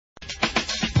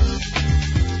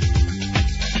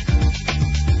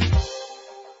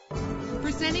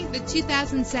The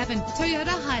 2007 Toyota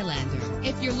Highlander.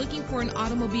 If you're looking for an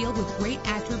automobile with great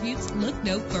attributes, look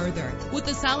no further. With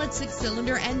a solid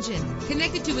 6-cylinder engine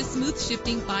connected to a smooth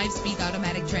shifting 5-speed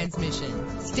automatic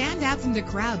transmission. Stand out from the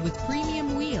crowd with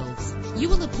premium wheels. You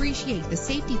will appreciate the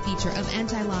safety feature of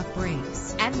anti-lock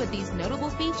brakes. And with these notable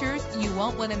features, you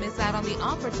won't want to miss out on the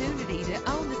opportunity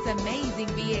to own this amazing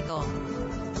vehicle.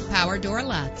 Power door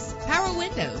locks, power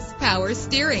windows, power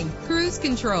steering, cruise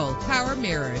control, power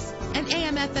mirrors, an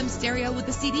AM/FM stereo with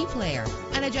a CD player,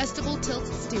 an adjustable tilt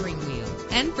steering wheel.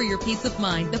 And for your peace of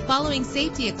mind, the following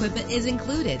safety equipment is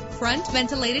included: front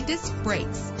ventilated disc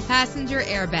brakes, passenger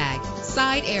airbag,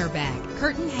 side airbag,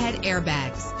 curtain head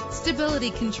airbags,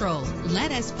 stability control.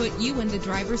 Let us put you in the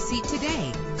driver's seat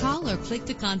today. Call or click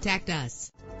to contact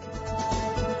us.